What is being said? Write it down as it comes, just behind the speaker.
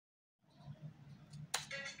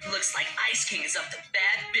Looks like Ice King is up to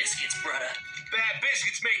bad biscuits, brother. Bad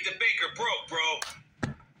biscuits make the baker broke, bro.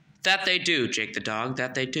 That they do, Jake the Dog.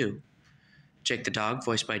 That they do. Jake the Dog,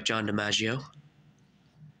 voiced by John DiMaggio.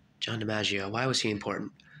 John DiMaggio. Why was he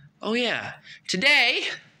important? Oh, yeah. Today,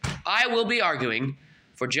 I will be arguing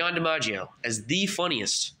for John DiMaggio as the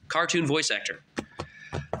funniest cartoon voice actor.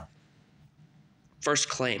 First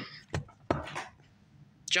claim.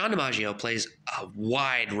 John DiMaggio plays a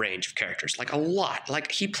wide range of characters, like a lot.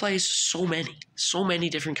 Like, he plays so many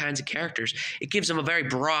different kinds of characters. It gives him a very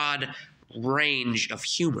broad range of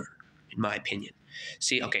humor, in my opinion.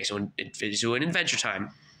 See, okay, so in Adventure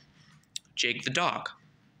Time, Jake the Dog,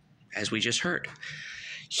 as we just heard,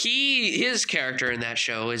 his character in that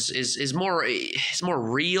show is more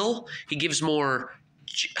real. He gives more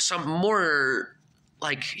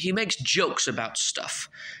like, he makes jokes about stuff.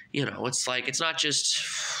 You know, it's like, it's not just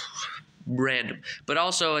random, but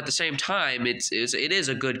also at the same time, it is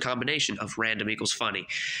a good combination of random equals funny.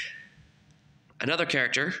 Another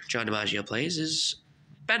character John DiMaggio plays is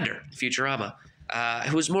Bender, Futurama.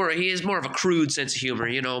 He has more of a crude sense of humor,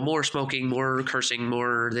 you know, more smoking, more cursing,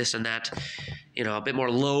 more this and that, you know, a bit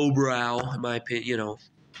more lowbrow, in my opinion, you know.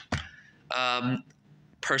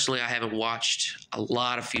 Personally, I haven't watched a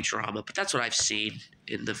lot of Futurama, but that's what I've seen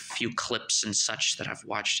in the few clips and such that I've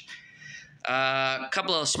watched. A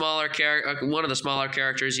couple of one of the smaller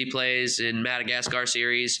characters he plays in Madagascar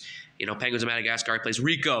series, you know, Penguins of Madagascar, he plays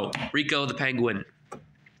Rico the penguin.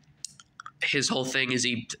 His whole thing is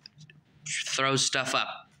he throws stuff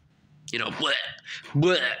up, you know, bleh,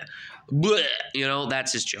 bleh, bleh, you know,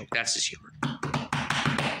 that's his joke, that's his humor,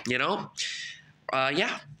 you know.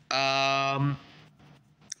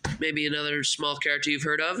 Maybe another small character you've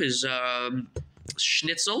heard of is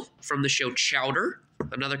Schnitzel from the show Chowder,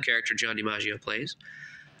 another character John DiMaggio plays.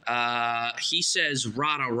 He says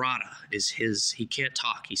rada rada is his, he can't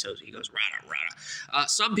talk, he goes rada rada.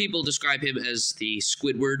 Some people describe him as the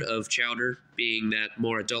Squidward of Chowder, being that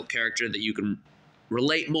more adult character that you can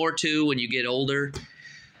relate more to when you get older.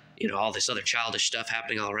 You know, all this other childish stuff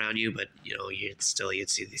happening all around you, but, you know, it's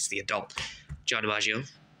the adult. John DiMaggio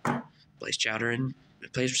plays Chowder and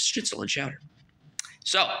plays Schnitzel in Chowder.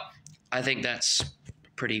 So, I think that's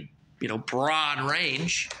pretty, you know, broad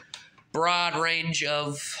range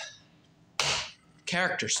of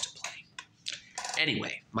characters to play.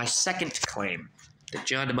 Anyway, my second claim that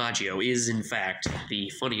John DiMaggio is, in fact, the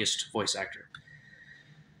funniest voice actor.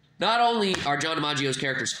 Not only are John DiMaggio's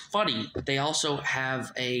characters funny, but they also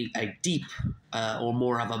have a deep or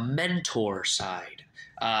more of a mentor side.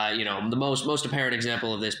 You know, the most apparent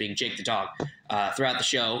example of this being Jake the Dog. Throughout the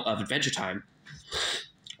show of Adventure Time,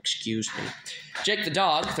 excuse me, Jake the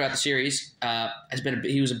Dog, throughout the series,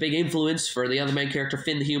 he was a big influence for the other main character,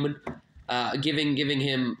 Finn the Human, giving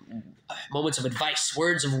him moments of advice,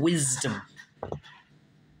 words of wisdom,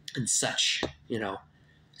 and such, you know,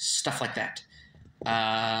 stuff like that.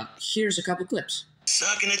 Here's a couple clips.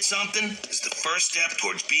 Sucking at something is the first step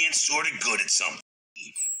towards being sort of good at something.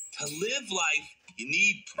 To live life, you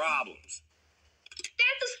need problems.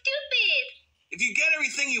 That's so stupid. If you get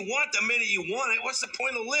everything you want the minute you want it, what's the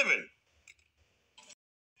point of living?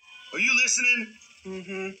 Are you listening?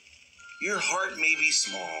 Mm-hmm. Your heart may be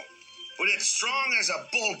small, but it's strong as a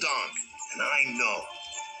bulldog, and I know.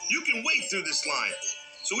 You can wait through this line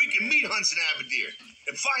so we can meet Hunts and Abadir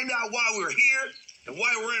and find out why we're here and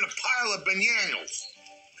why we're in a pile of bananas.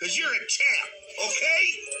 Because you're a champ, okay?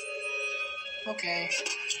 Okay.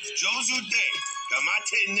 Josu de,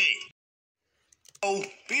 kamate ne. Oh,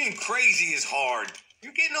 being crazy is hard.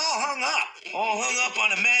 You're getting all hung up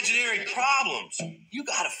on imaginary problems. You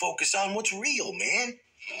gotta focus on what's real, man.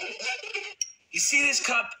 You see this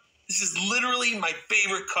cup? This is literally my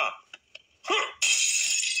favorite cup.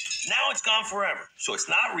 Now it's gone forever, so it's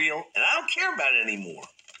not real, and I don't care about it anymore.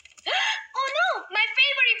 Oh no, my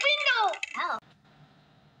favorite window. Oh.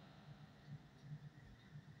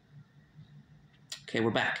 Okay,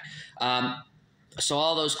 we're back. So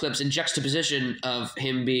all those clips in juxtaposition of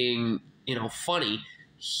him being, you know, funny,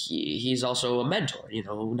 he's also a mentor, you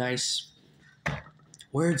know, nice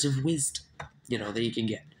words of wisdom, you know, that you can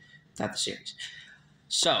get throughout the series.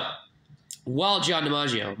 So, while John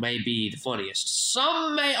DiMaggio may be the funniest,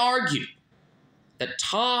 some may argue that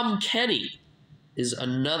Tom Kenny is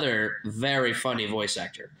another very funny voice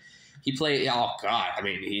actor. He fits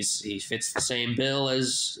the same bill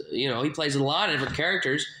as, you know, he plays a lot of different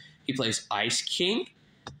characters. He plays Ice King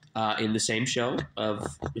in the same show of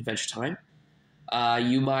Adventure Time.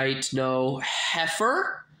 You might know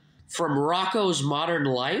Heifer from Rocko's Modern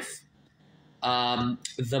Life.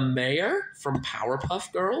 The Mayor from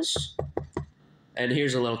Powerpuff Girls. And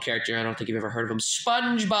here's a little character. I don't think you've ever heard of him.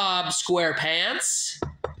 SpongeBob SquarePants.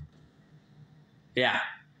 Yeah.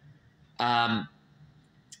 And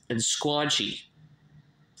Squanchy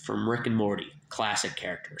from Rick and Morty. Classic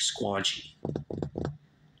character, Squanchy.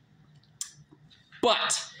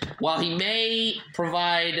 But while he may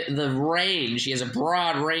provide the range, he has a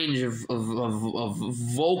broad range of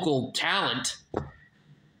vocal talent,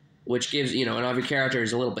 which gives, and every character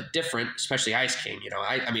is a little bit different, especially Ice King.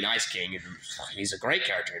 I mean, Ice King, he's a great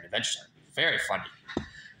character in Adventure Time. Very funny.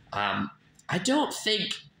 I don't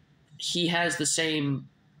think he has the same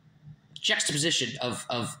juxtaposition of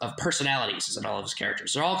personalities as in all of his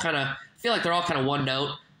characters. They're all kind of, I feel like they're all kind of one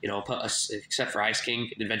note, except for Ice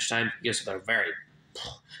King in Adventure Time. He gives a very,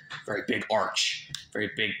 very big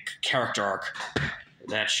very big character arc in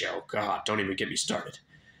that show. God, don't even get me started.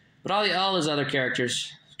 But all his other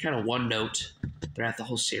characters, kind of one note throughout the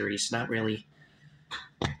whole series, not really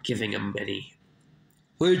giving them any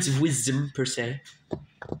words of wisdom per se.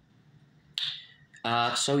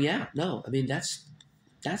 So yeah, no, I mean that's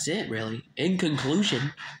it really. In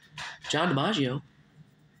conclusion, John DiMaggio,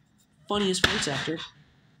 funniest voice actor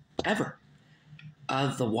ever.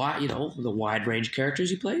 The wide range characters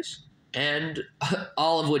he plays, and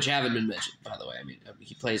all of which haven't been mentioned, by the way. I mean,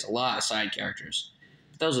 he plays a lot of side characters,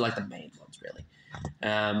 but those are like the main ones, really.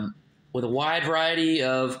 With a wide variety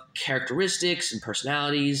of characteristics and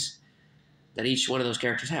personalities that each one of those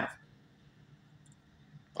characters have.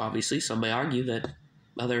 Obviously, some may argue that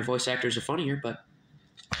other voice actors are funnier, but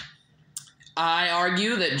I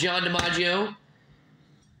argue that John DiMaggio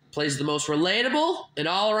plays the most relatable and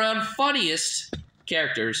all-around funniest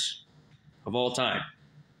characters of all time.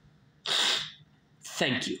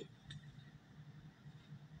 Thank you.